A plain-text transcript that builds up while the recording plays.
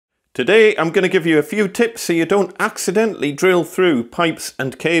Today I'm going to give you a few tips so you don't accidentally drill through pipes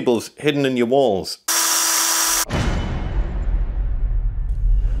and cables hidden in your walls.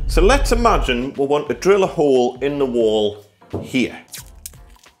 So let's imagine we want to drill a hole in the wall here.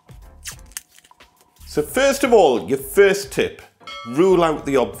 So first of all, your first tip, rule out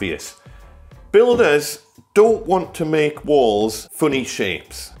the obvious. Builders don't want to make walls funny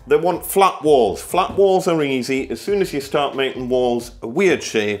shapes. They want flat walls. Flat walls are easy. As soon as you start making walls a weird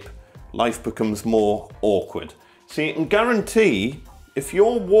shape, life becomes more awkward. So you can guarantee if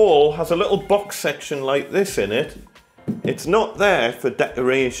your wall has a little box section like this in it, it's not there for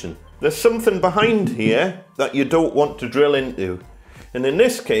decoration. There's something behind here that you don't want to drill into. And in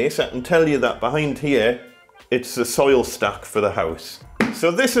this case, I can tell you that behind here, it's the soil stack for the house.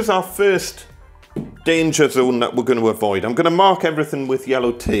 So this is our first danger zone that we're going to avoid. I'm going to mark everything with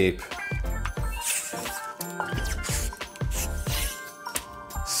yellow tape.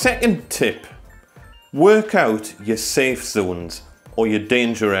 Second tip, work out your safe zones, or your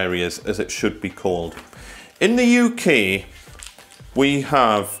danger areas as it should be called. In the UK, we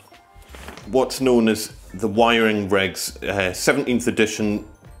have what's known as the wiring regs, 17th edition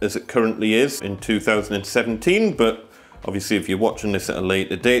as it currently is in 2017, but obviously if you're watching this at a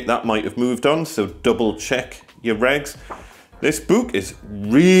later date, that might have moved on, so double check your regs. This book is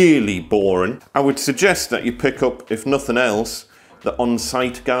really boring. I would suggest that you pick up, if nothing else, the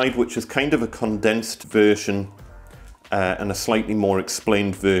on-site guide, which is kind of a condensed version and a slightly more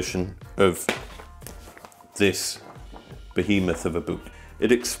explained version of this behemoth of a book.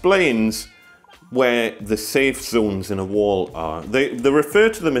 It explains where the safe zones in a wall are. They refer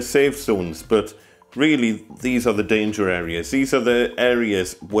to them as safe zones, but really these are the danger areas. These are the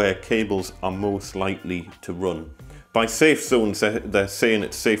areas where cables are most likely to run. By safe zones, they're saying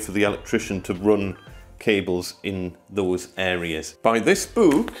it's safe for the electrician to run cables in those areas. By this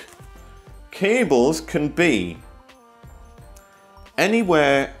book, cables can be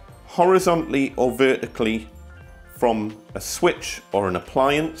anywhere horizontally or vertically from a switch or an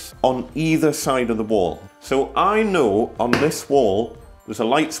appliance on either side of the wall. So I know on this wall there's a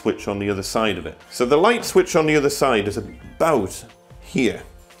light switch on the other side of it. So the light switch on the other side is about here.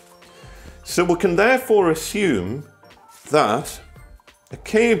 So we can therefore assume that a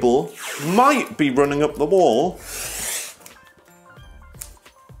cable might be running up the wall,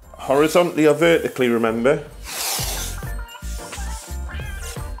 horizontally or vertically, remember.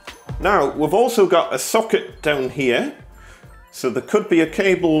 Now, we've also got a socket down here, so there could be a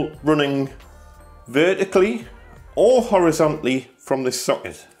cable running vertically or horizontally from this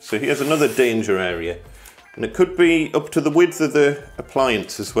socket. So here's another danger area, and it could be up to the width of the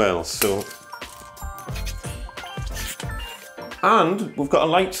appliance as well. And we've got a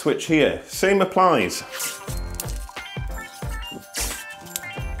light switch here, same applies.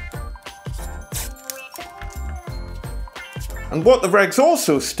 And what the regs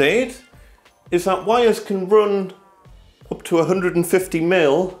also state is that wires can run up to 150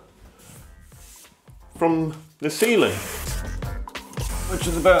 mil from the ceiling, which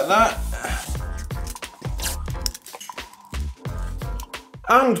is about that.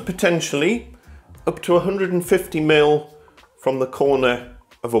 And potentially up to 150 mil from the corner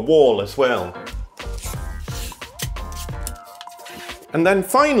of a wall as well. And then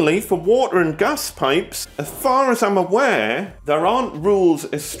finally, for water and gas pipes, as far as I'm aware, there aren't rules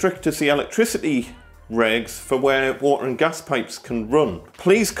as strict as the electricity regs for where water and gas pipes can run.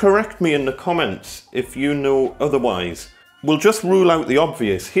 Please correct me in the comments if you know otherwise. We'll just rule out the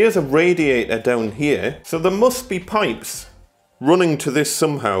obvious. Here's a radiator down here, so there must be pipes running to this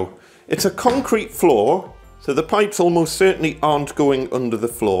somehow. It's a concrete floor, so the pipes almost certainly aren't going under the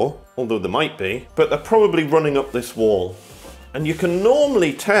floor, although they might be, but they're probably running up this wall. And you can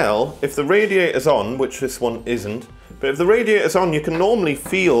normally tell if the radiator's on, which this one isn't, but if the radiator's on, you can normally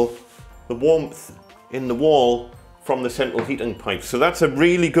feel the warmth in the wall from the central heating pipe. So that's a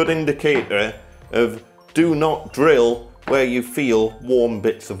really good indicator of do not drill where you feel warm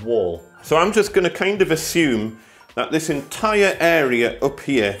bits of wall. So I'm just going to kind of assume that this entire area up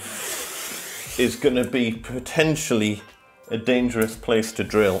here is going to be potentially a dangerous place to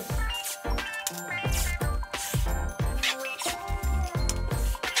drill.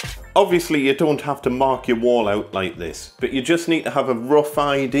 Obviously you don't have to mark your wall out like this, but you just need to have a rough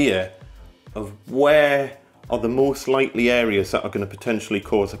idea of where are the most likely areas that are going to potentially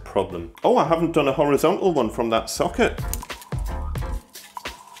cause a problem. Oh, I haven't done a horizontal one from that socket.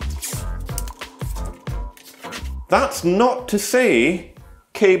 That's not to say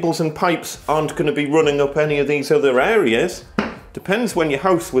cables and pipes aren't going to be running up any of these other areas. Depends when your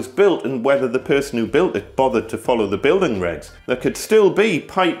house was built and whether the person who built it bothered to follow the building regs. There could still be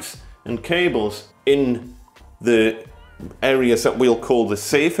pipes and cables in the areas that we'll call the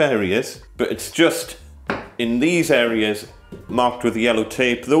safe areas, but it's just in these areas marked with yellow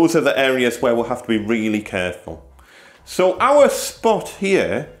tape. Those are the areas where we'll have to be really careful. So our spot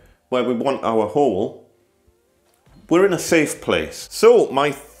here, where we want our hole, we're in a safe place. So my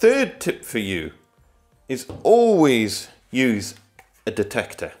third tip for you is always use a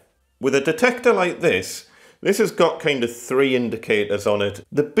detector. With a detector like this has got kind of 3 indicators on it.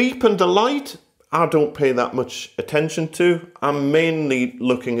 The beep and the light, I don't pay that much attention to. I'm mainly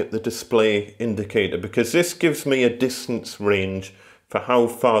looking at the display indicator because this gives me a distance range for how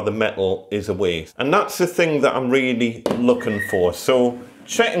far the metal is away. And that's the thing that I'm really looking for. So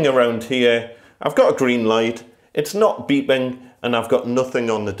checking around here, I've got a green light, it's not beeping, and I've got nothing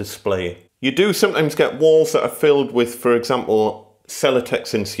on the display. You do sometimes get walls that are filled with, for example,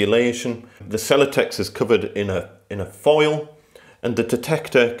 Celotex insulation. The Celotex is covered in a foil, and the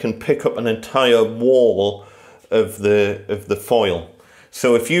detector can pick up an entire wall of the foil.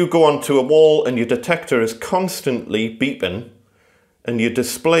 So if you go onto a wall and your detector is constantly beeping and your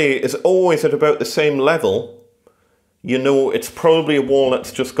display is always at about the same level, you know it's probably a wall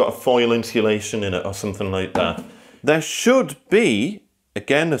that's just got a foil insulation in it or something like that. There should be,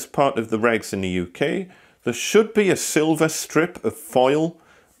 again as part of the regs in the UK, there should be a silver strip of foil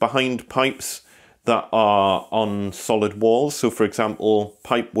behind pipes that are on solid walls. So for example,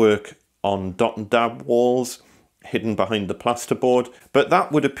 pipe work on dot and dab walls hidden behind the plasterboard. But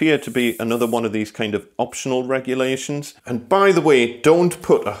that would appear to be another one of these kind of optional regulations. And by the way, don't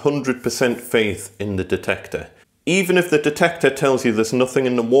put 100% faith in the detector. Even if the detector tells you there's nothing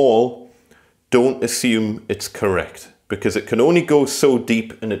in the wall, don't assume it's correct, because it can only go so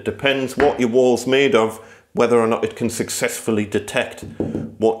deep, and it depends what your wall's made of, whether or not it can successfully detect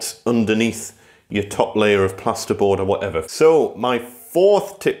what's underneath your top layer of plasterboard or whatever. So my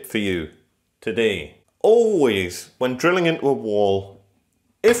 4th tip for you today, always when drilling into a wall,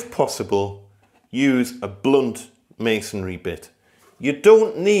 if possible, use a blunt masonry bit. You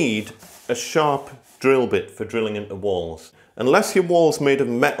don't need a sharp drill bit for drilling into walls, unless your wall's made of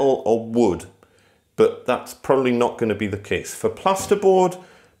metal or wood, but that's probably not going to be the case. For plasterboard,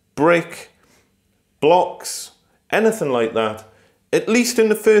 brick, blocks, anything like that, at least in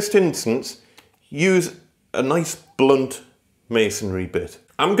the first instance, use a nice blunt masonry bit.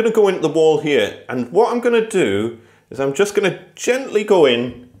 I'm going to go into the wall here, and what I'm going to do is I'm just going to gently go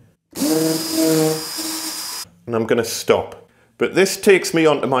in and I'm going to stop. But this takes me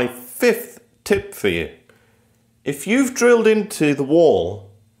on to my 5th tip for you. If you've drilled into the wall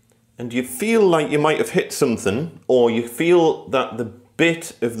and you feel like you might have hit something, or you feel that the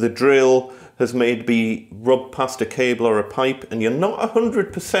bit of the drill has maybe rubbed past a cable or a pipe and you're not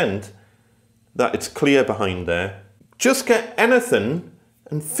 100% that it's clear behind there, just get anything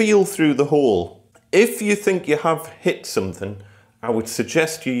and feel through the hole. If you think you have hit something, I would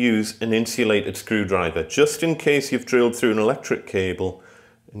suggest you use an insulated screwdriver, just in case you've drilled through an electric cable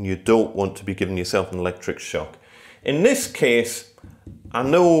and you don't want to be giving yourself an electric shock. In this case, I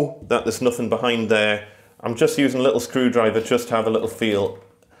know that there's nothing behind there. I'm just using a little screwdriver just to have a little feel.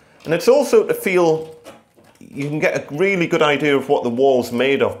 And it's also to feel, you can get a really good idea of what the wall's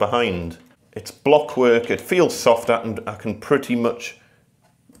made of behind. It's block work, it feels soft, and I can pretty much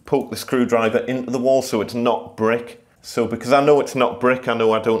poke the screwdriver into the wall so it's not brick. So because I know it's not brick, I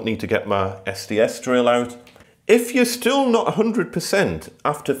know I don't need to get my SDS drill out. If you're still not 100%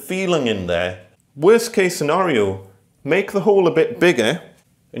 after feeling in there, worst case scenario, make the hole a bit bigger,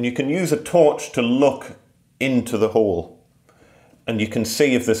 and you can use a torch to look into the hole. And you can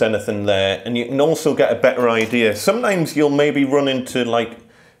see if there's anything there, and you can also get a better idea. Sometimes you'll maybe run into like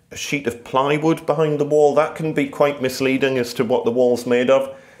a sheet of plywood behind the wall. That can be quite misleading as to what the wall's made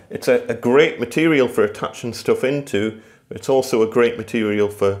of. It's a great material for attaching stuff into, but it's also a great material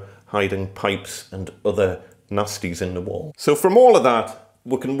for hiding pipes and other nasties in the wall. So from all of that,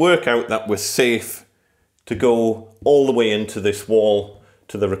 we can work out that we're safe to go all the way into this wall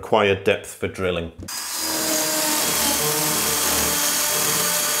to the required depth for drilling.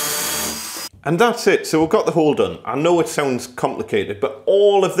 And that's it. So we've got the hole done. I know it sounds complicated, but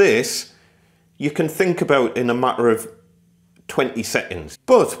all of this you can think about in a matter of 20 seconds.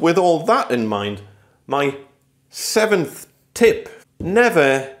 But with all that in mind, my 7th tip,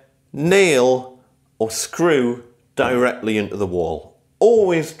 never nail or screw directly into the wall.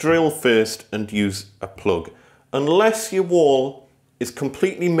 Always drill first and use a plug. Unless your wall is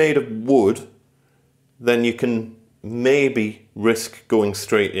completely made of wood, then you can maybe risk going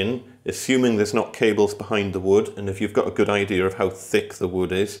straight in. assuming there's not cables behind the wood, and if you've got a good idea of how thick the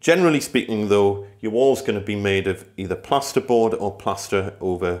wood is. Generally speaking though, your wall's going to be made of either plasterboard or plaster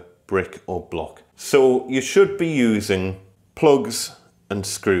over brick or block. So you should be using plugs and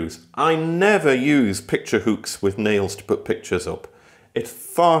screws. I never use picture hooks with nails to put pictures up. It's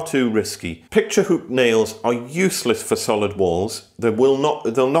far too risky. Picture hook nails are useless for solid walls. They're not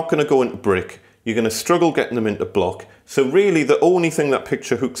going to go into brick. You're going to struggle getting them into block. So really the only thing that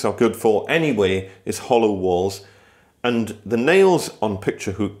picture hooks are good for anyway is hollow walls. And the nails on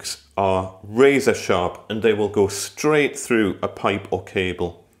picture hooks are razor sharp and they will go straight through a pipe or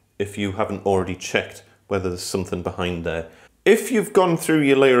cable if you haven't already checked whether there's something behind there. If you've gone through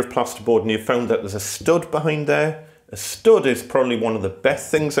your layer of plasterboard and you've found that there's a stud behind there, a stud is probably one of the best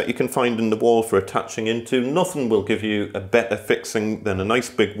things that you can find in the wall for attaching into. Nothing will give you a better fixing than a nice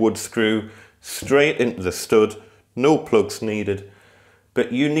big wood screw straight into the stud, no plugs needed.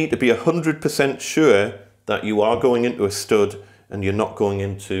 But you need to be 100% sure that you are going into a stud and you're not going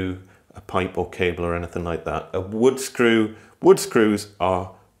into a pipe or cable or anything like that. Wood screws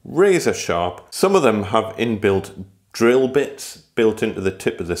are razor sharp. Some of them have inbuilt drill bits built into the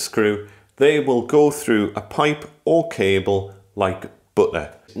tip of the screw. They will go through a pipe or cable like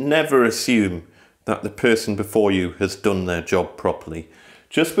butter. Never assume that the person before you has done their job properly.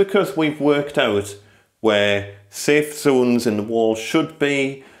 Just because we've worked out where safe zones in the wall should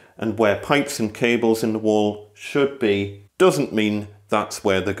be and where pipes and cables in the wall should be, doesn't mean that's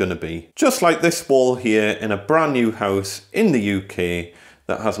where they're going to be. Just like this wall here in a brand new house in the UK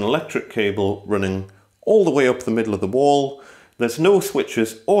that has an electric cable running all the way up the middle of the wall. There's no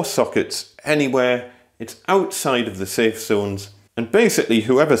switches or sockets anywhere. It's outside of the safe zones. And basically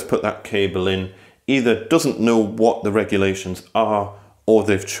whoever's put that cable in either doesn't know what the regulations are or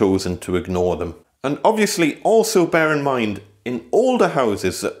they've chosen to ignore them. And obviously also bear in mind, in older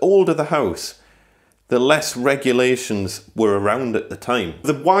houses, the older the house, the less regulations were around at the time.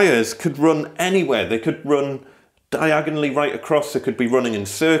 The wires could run anywhere. They could run diagonally right across. They could be running in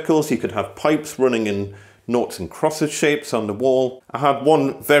circles. You could have pipes running in noughts and crosses shapes on the wall. I had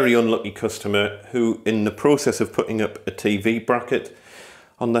one very unlucky customer who, in the process of putting up a TV bracket,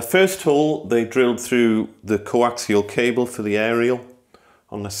 on their first hole they drilled through the coaxial cable for the aerial.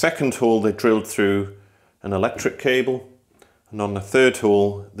 On the second hole they drilled through an electric cable, and on the third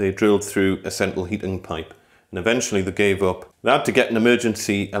hole they drilled through a central heating pipe. And eventually they gave up. They had to get an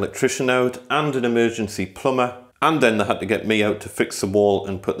emergency electrician out and an emergency plumber, and then they had to get me out to fix the wall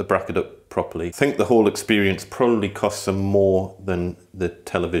and put the bracket up properly. I think the whole experience probably cost them more than the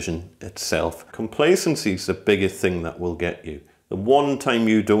television itself. Complacency is the biggest thing that will get you. The one time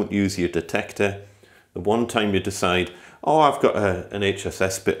you don't use your detector, the one time you decide, oh, I've got an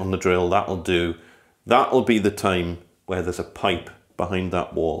HSS bit on the drill, that'll do. That'll be the time where there's a pipe behind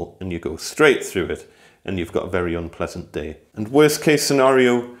that wall and you go straight through it and you've got a very unpleasant day. And worst case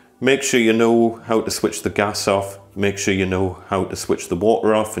scenario, make sure you know how to switch the gas off, make sure you know how to switch the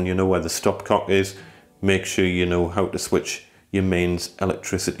water off and you know where the stopcock is, make sure you know how to switch your mains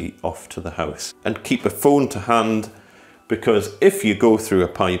electricity off to the house. And keep a phone to hand, because if you go through a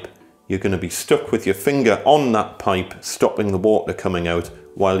pipe, you're going to be stuck with your finger on that pipe, stopping the water coming out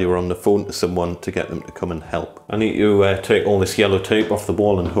while you're on the phone to someone to get them to come and help. I need to take all this yellow tape off the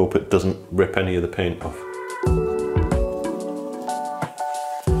wall and hope it doesn't rip any of the paint off.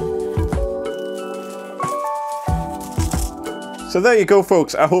 So there you go,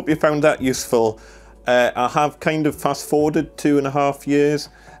 folks. I hope you found that useful. I have kind of fast forwarded 2.5 years,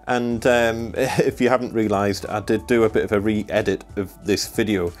 and if you haven't realised, I did do a bit of a re-edit of this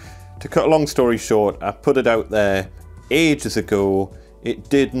video. To cut a long story short, I put it out there ages ago.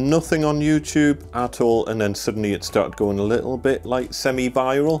 It did nothing on YouTube at all, and then suddenly it started going a little bit like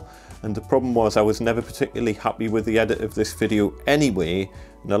semi-viral. And the problem was I was never particularly happy with the edit of this video anyway.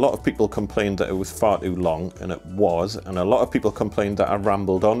 And a lot of people complained that it was far too long, and it was. And a lot of people complained that I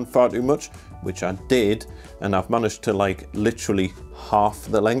rambled on far too much, which I did. And I've managed to like literally half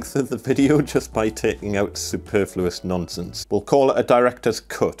the length of the video just by taking out superfluous nonsense. We'll call it a director's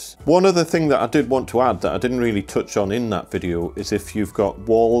cut. One other thing that I did want to add that I didn't really touch on in that video is if you've got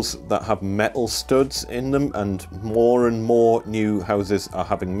walls that have metal studs in them, and more new houses are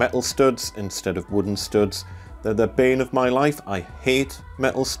having metal studs instead of wooden studs. They're the bane of my life. I hate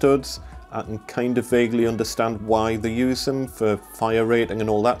metal studs. I can kind of vaguely understand why they use them for fire rating and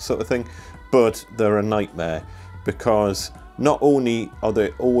all that sort of thing, but they're a nightmare because not only are they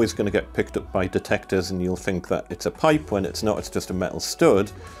always going to get picked up by detectors and you'll think that it's a pipe when it's not, it's just a metal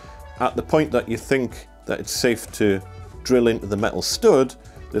stud. At the point that you think that it's safe to drill into the metal stud,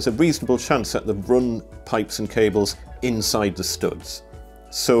 there's a reasonable chance that they've run pipes and cables inside the studs.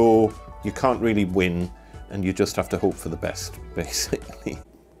 so you can't really win, and you just have to hope for the best, basically.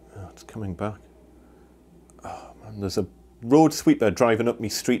 Oh, it's coming back. Oh man, there's a road sweeper driving up my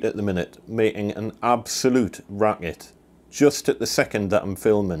street at the minute, making an absolute racket, just at the second that I'm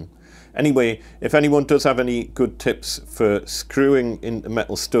filming. Anyway, if anyone does have any good tips for screwing into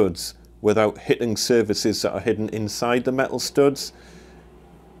metal studs without hitting surfaces that are hidden inside the metal studs,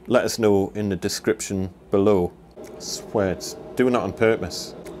 let us know in the description below. I swear it's doing it on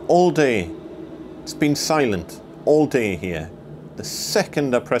purpose. All day, it's been silent all day here. The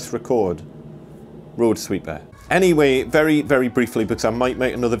second I press record, road sweeper. Anyway, very briefly, because I might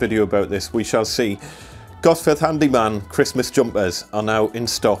make another video about this, we shall see. Gosforth Handyman Christmas jumpers are now in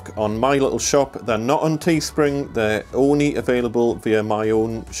stock on my little shop. They're not on Teespring, they're only available via my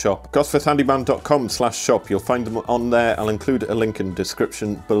own shop. Gosforthhandyman.com/shop, you'll find them on there. I'll include a link in the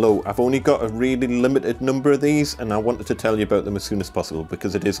description below. I've only got a really limited number of these, and I wanted to tell you about them as soon as possible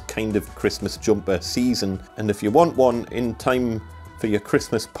because it is kind of Christmas jumper season, and if you want one in time for your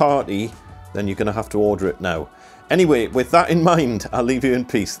Christmas party, then you're going to have to order it now. Anyway, with that in mind, I'll leave you in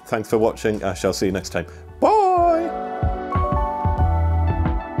peace. Thanks for watching. I shall see you next time. Bye!